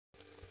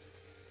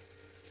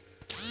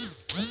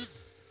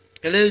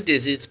Hello,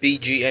 this is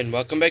BG and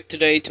welcome back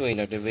today to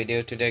another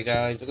video. Today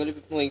guys, we're gonna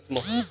be playing some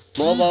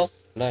Mobile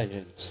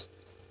Legends.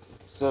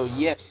 So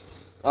yeah,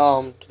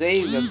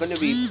 today we're gonna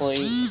be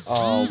playing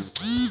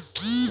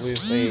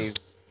with a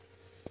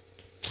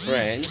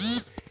friend.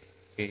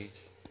 Okay,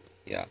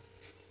 yeah,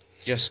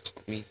 he just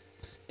called me.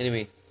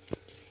 Anyway,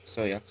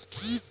 so yeah.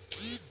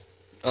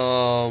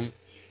 Um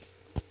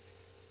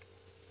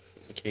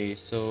okay,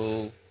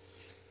 so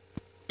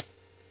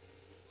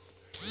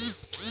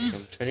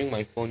I'm turning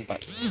my phone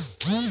back.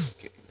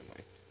 Okay, never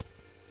mind.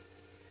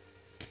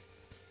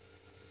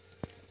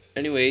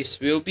 Anyways,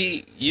 we'll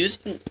be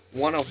using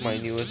one of my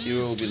newest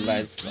hero will be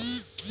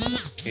Lancelot.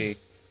 Okay,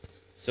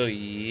 so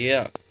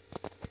yeah.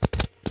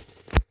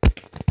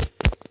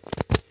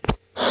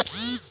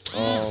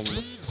 Um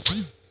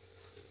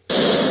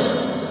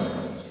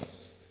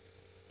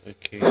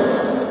okay.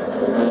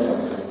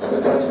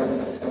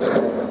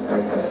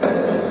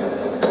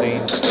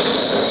 Clean.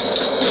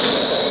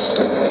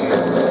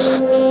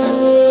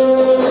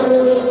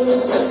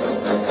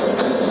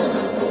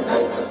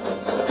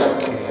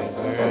 Okay,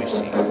 where is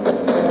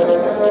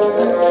he?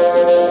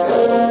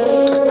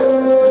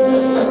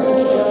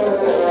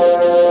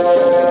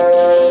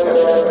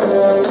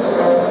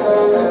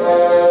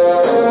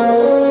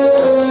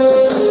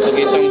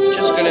 Okay, so I'm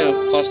just gonna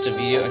pause the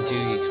video until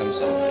he comes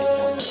out right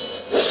now.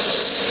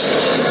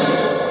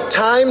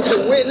 Time to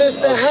witness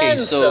the Okay,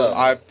 so handsome.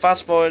 I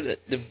fast forward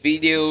the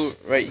video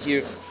right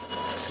here,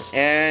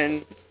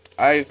 and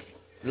I've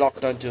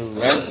locked onto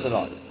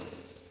Lancelot.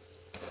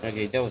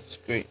 Okay, that was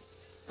great.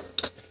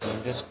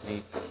 I'm just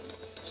gonna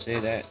say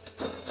that.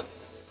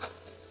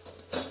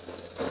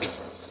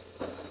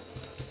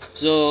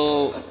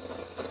 So,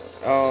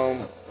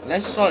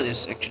 Lancelot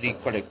is actually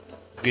quite a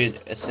good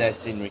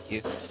assassin right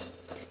here,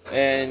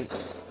 and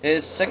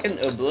his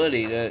second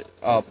ability, the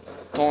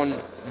Thorn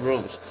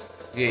Rose,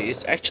 okay,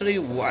 is actually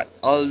what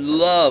I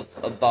love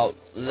about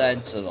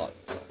Lancelot,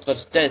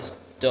 because that's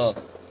the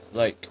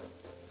like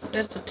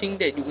that's the thing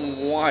that you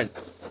want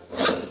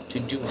to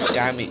do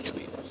damage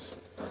with.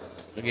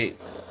 Okay,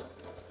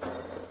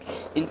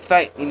 in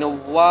fact, in a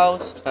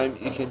while's time,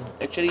 you can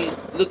actually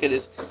look at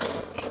this.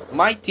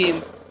 My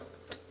team,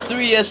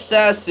 3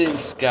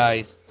 assassins,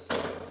 guys.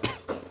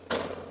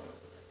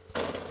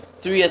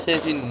 3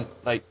 assassins,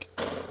 like,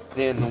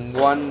 then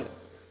 1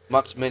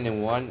 marksman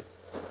and 1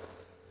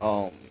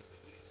 um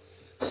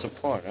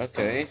support.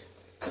 Okay,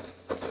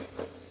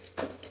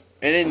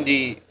 and then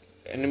the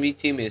enemy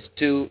team is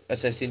 2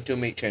 assassin, 2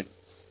 mage, and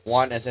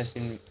 1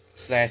 assassin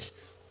slash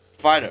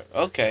fighter.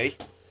 Okay,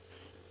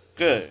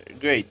 good,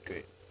 great.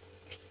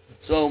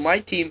 So my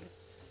team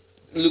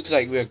looks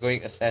like we are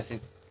going assassin.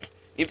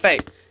 In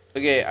fact,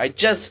 okay, I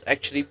just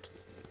actually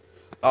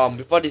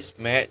before this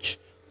match,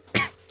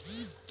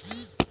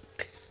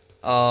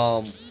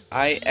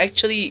 I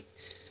actually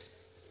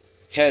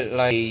had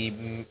like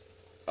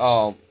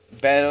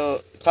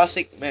battle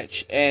classic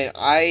match, and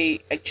I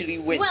actually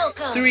went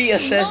Welcome 3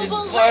 assassins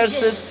Mobile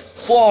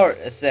versus 4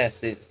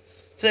 assassins.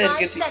 So as you 5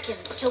 can see,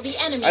 seconds till the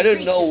enemy I don't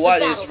reaches know the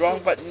what is wrong,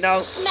 battlefield. but now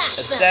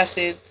Smash them.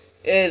 assassin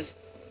is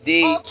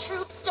the All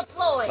troops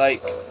deployed.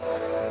 like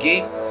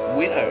game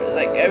winner.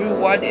 Like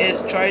everyone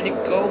is trying to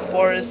go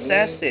for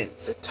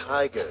assassins. The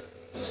tiger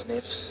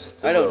sniffs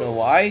the I don't know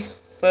why, rose.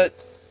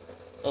 but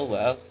oh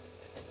well.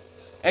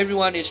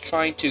 Everyone is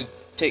trying to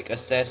take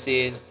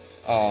assassin,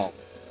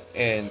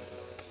 and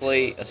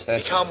play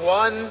assassin. Become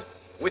one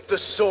with the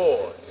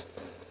sword.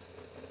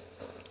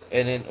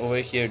 And then over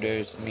here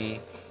there's me,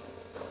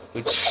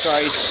 which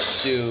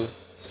tries to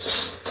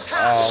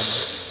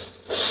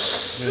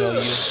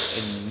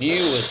use a new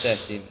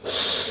assassin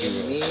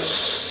In me, hero.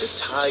 the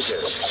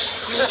tiger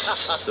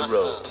sniffs the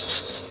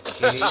rose.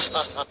 Okay. And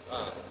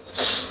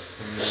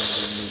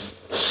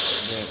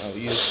then I'll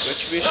use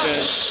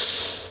retribution.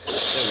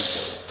 There we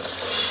go.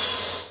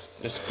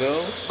 Let's go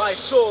My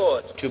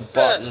sword to bot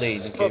thirsts lane.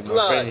 for Okay, my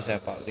blood. friend is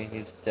at bot lane.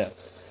 He's the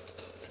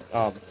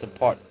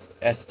support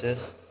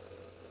Estes.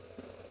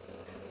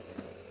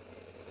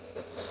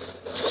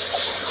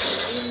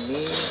 In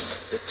me,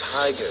 the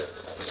tiger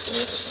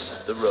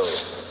sniffs the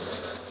rose.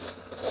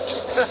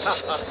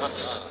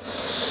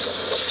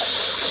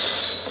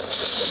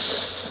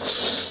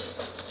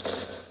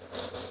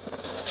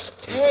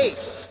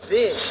 Taste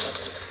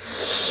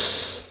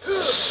this.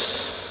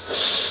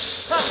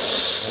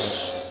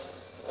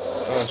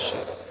 Oh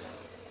shit.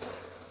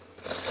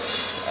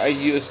 I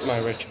used my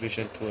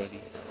retribution too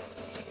early.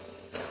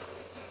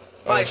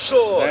 My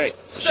sword leg.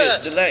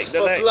 Shit, the leg, thirsts the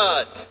for leg.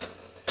 blood.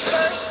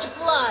 First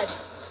blood.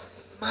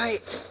 My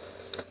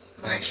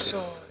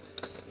sword.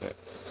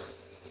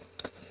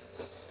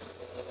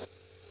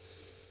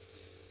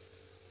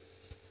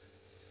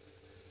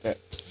 That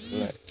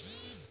leg.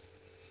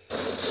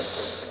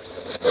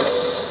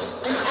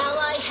 An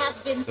ally has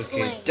been Okay,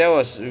 slain. that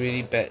was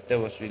really bad. That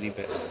was really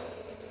bad.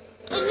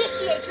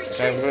 Initiate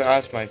Okay, I'm gonna retreat.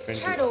 ask my friend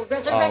Turtle to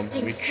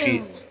resurrecting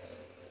retreat. soon.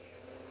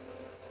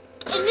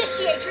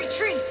 Initiate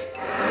retreat.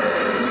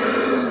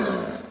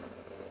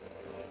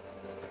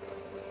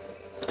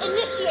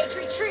 Initiate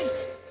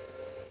retreat.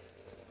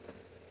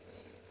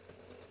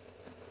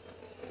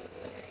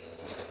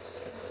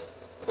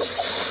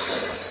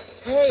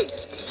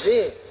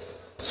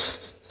 this.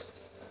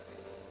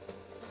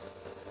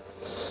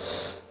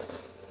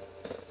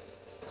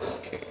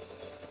 Okay.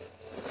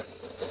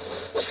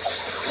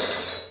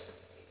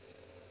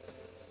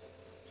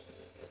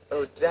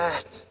 Oh,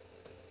 that.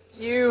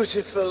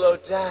 Beautiful, oh,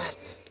 that.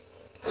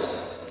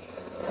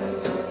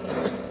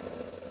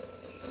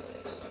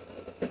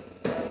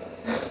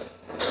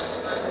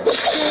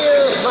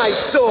 Feel my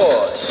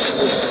sword.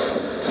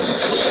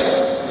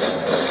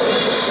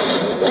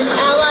 An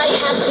ally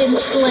has been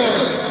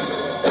slain.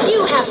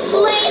 You have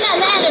slain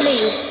an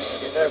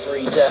enemy.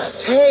 Every death.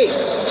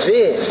 Taste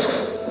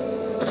this.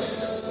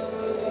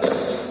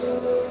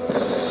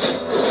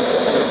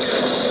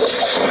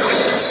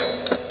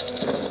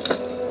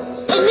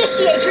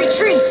 Initiate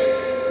retreat.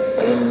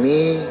 In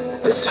me,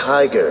 the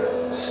tiger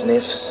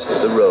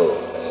sniffs the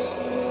rose.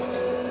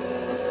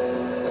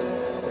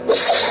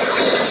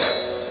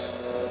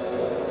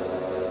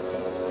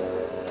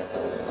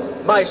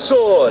 My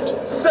sword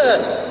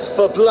thirsts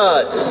for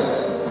blood.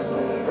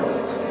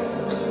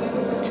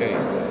 Okay.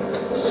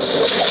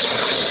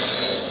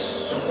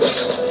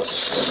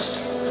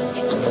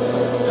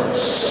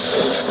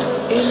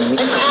 In me,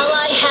 An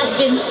ally has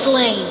been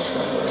slain.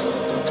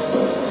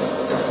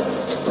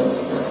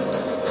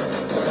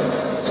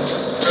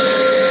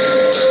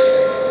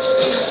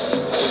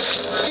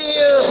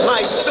 feel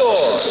my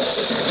sword.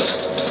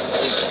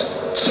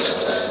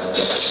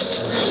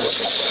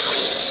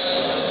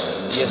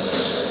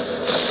 Yes.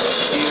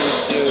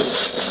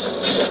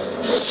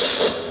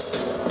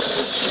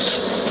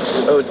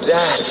 Oh,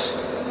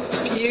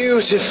 that.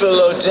 Beautiful,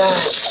 oh,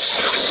 that.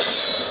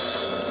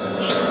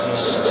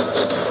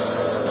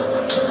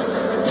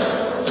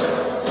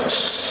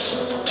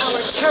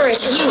 Our turret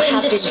has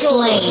been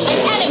destroyed. An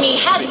enemy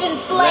has been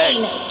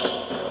slain.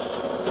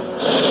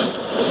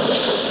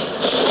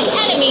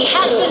 An enemy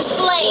has been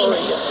slain.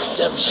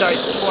 Died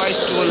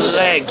twice to a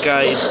leg,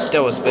 guys.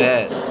 That was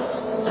bad.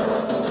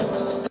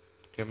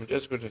 Okay, I'm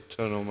just going to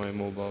turn on my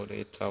mobile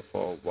data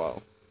for a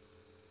while.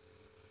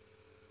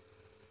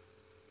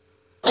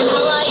 An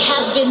ally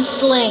has been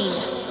slain.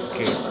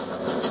 Okay.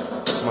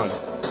 Come on.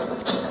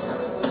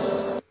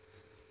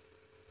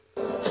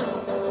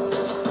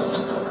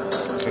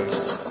 Okay.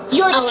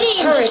 Your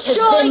team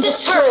destroyed the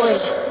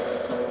turret.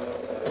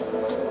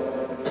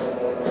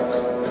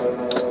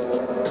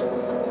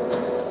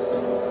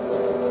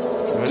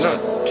 We're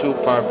not too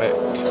far back.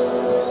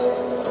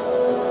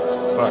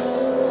 But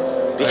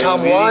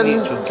Become I really one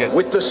need to get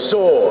with the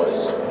sword.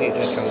 need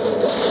to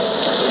jungle.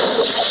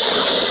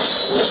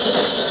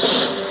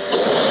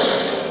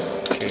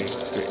 Okay,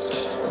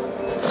 great.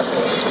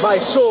 My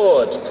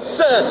sword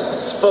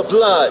thirsts for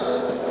blood.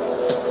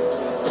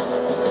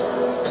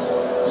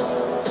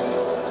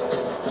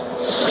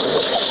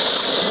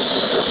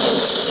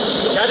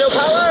 Shadow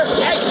power,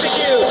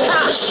 execute!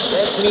 Ha!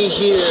 Let me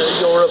hear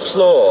your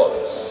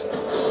applause.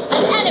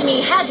 An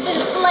enemy has been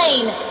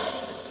slain.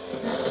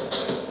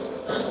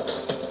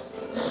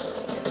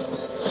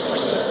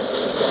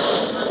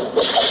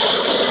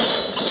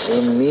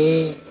 In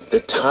me,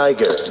 the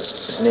tiger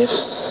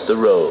sniffs the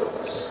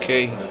rose.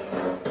 Okay.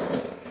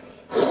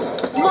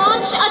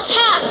 Launch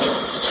attack.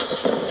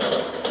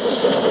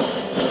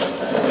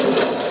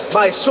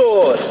 My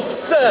sword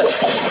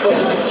thirsts for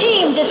Your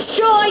team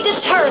destroyed a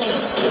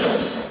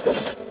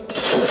turret.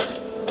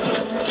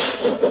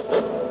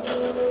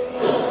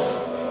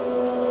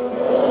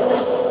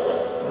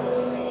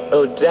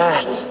 oh,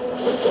 that.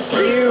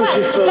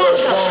 Beautiful, oh,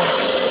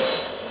 that.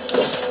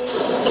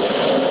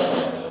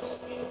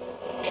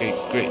 Okay,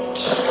 great.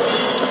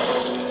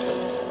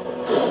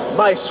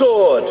 My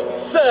sword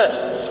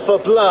thirsts for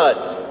blood.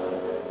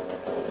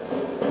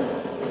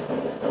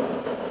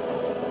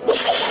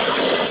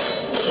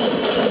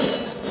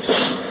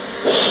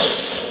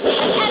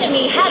 An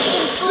enemy has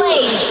been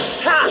slain.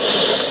 Ha!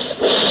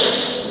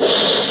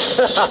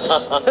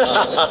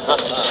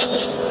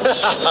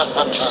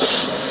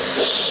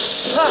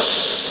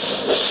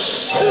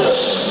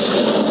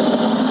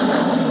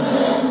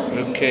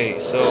 Okay,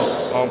 so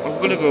I'm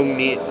gonna go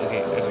meet.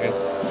 Okay, okay.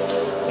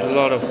 A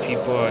lot of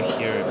people are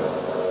here.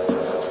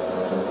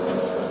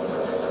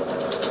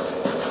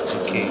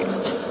 Okay,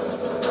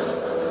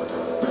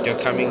 they're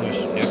coming.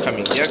 They're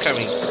coming. They're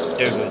coming.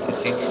 They're good. You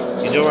see,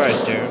 Eudora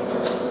is there.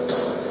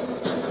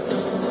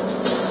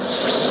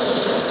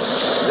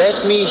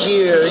 Let me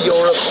hear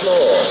your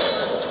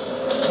applause.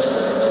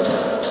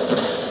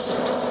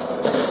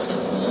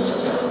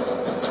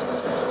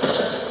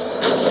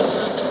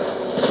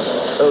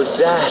 Oh,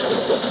 that.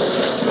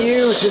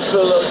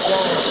 Beautiful, oh,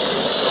 that.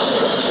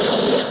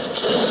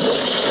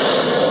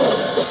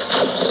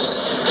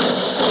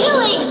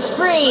 Killing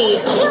spree.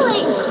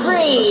 Killing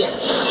spree.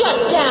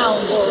 Shut down.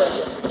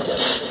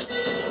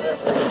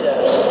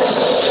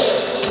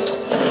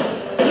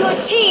 Your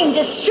team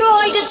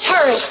destroyed a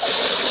turret.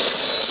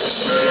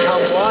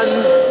 Become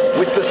one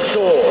with the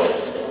sword.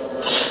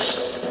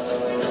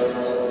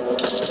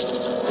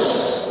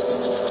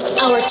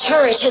 Our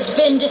turret has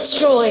been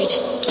destroyed.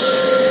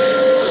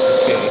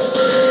 Okay.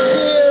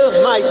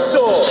 Hear my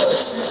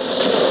sword.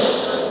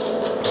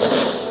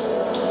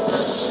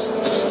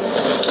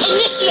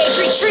 Initiate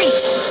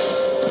retreat.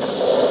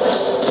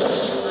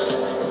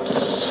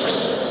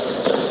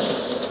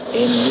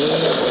 In me,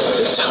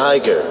 the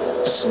tiger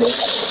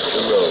sniffs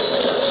the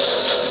rose.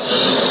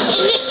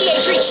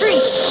 Initiate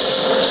retreat.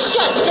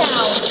 Shut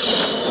down.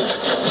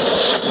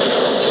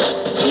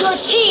 Your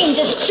team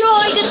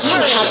destroyed a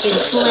turret. You have been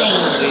slain.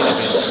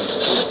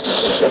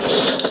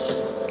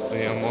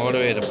 Wait, I'm all the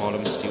way at the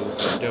bottom still.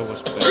 That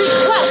was bad.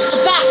 Request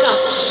backup.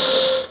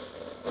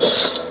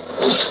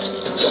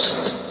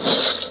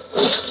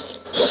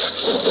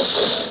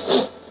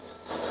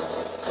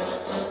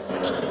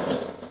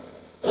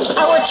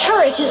 Our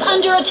turret is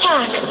under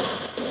attack.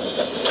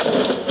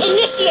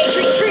 Initiate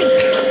retreat.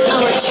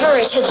 Our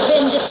turret has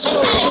been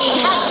destroyed. An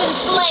enemy has been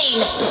slain.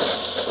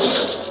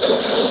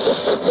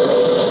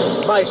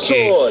 My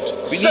sword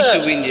We need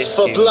to win this thirsts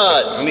for game.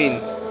 blood. I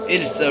mean,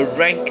 it's a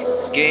rank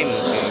game.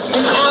 Okay?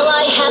 An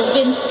ally has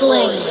been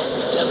slain.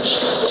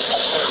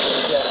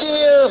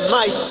 Fear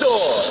my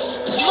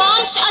sword.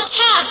 Launch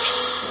attack.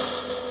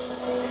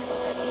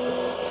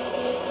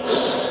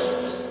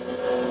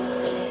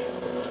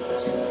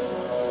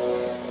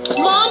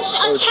 Launch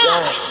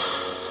attack.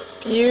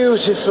 Odette.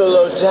 Beautiful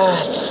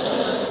Odette.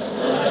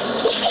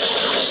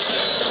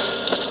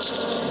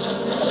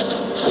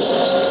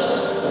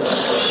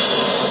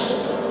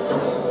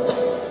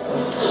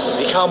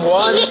 Become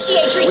one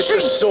Initiate with the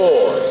retreat.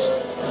 sword.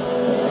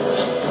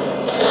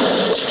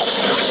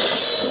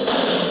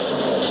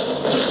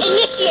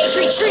 Initiate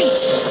retreat.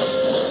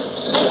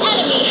 An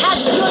enemy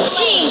has your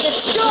team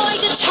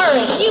destroyed a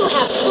turret. You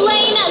have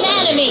slain an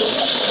enemy.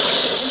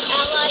 An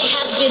ally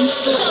has been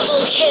slain.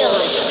 Double kill.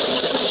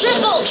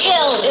 Triple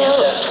kill.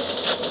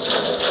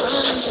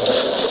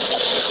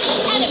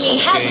 An enemy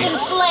has been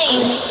slain.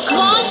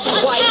 Launch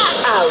attack.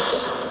 Out.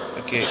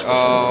 Okay,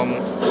 I'm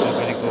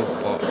gonna go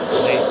for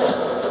late.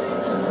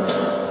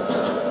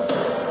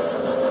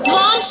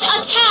 Launch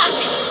attack.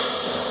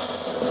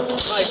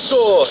 My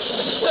sword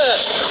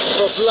thirsts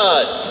for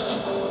blood.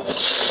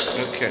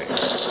 Okay.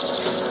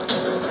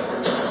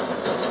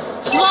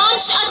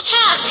 Launch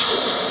attack.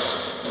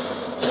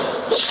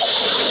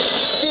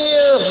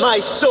 Fear my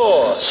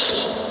sword.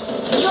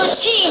 Your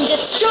team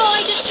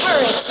destroyed a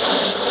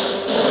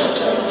turret.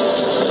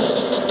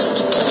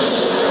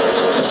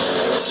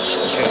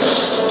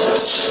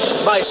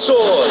 My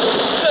sword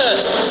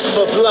thirsts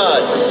for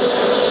blood.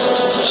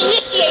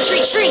 Initiate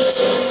retreat.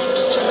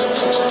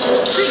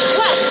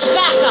 Request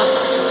backup.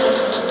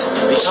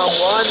 Become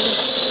one.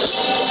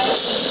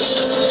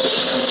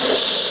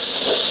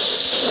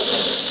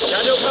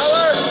 Shadow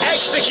power,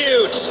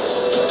 execute.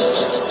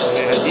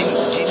 Okay, I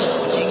didn't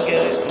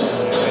get it.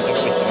 I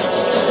just missed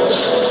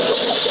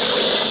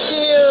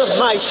Fear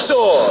my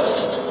sword.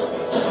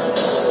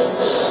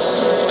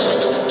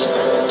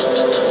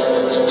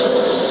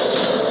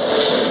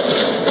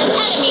 An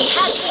enemy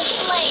has been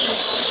slain.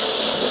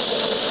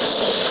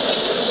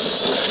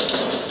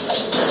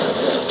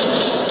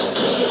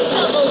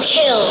 Double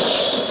kill.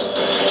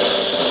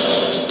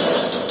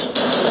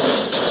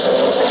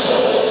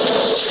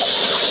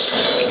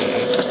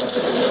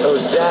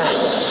 Odette.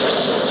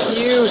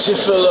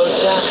 Beautiful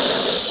Odette.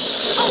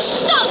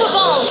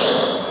 Unstoppable.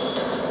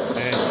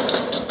 it.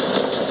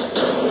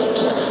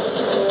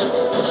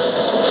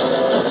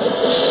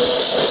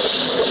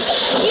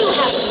 You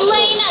have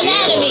slain an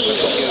enemy.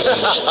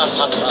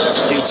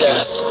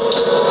 Death.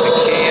 I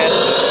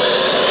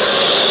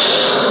can't.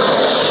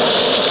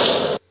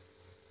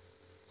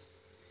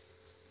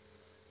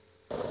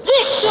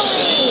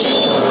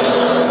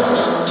 Victory.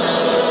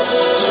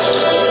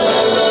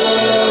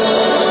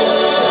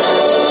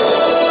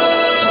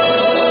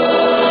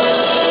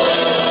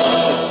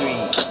 Three.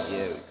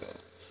 There we go.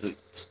 Sweet.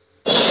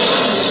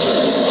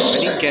 I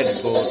didn't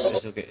get gold.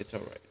 It's okay. It's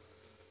alright.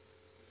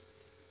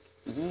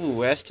 Ooh,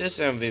 Westus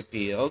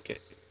MVP. Okay.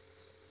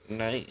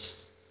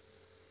 Nice.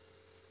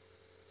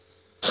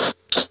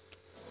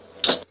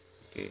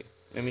 Okay.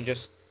 Let me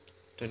just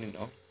turn it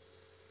off.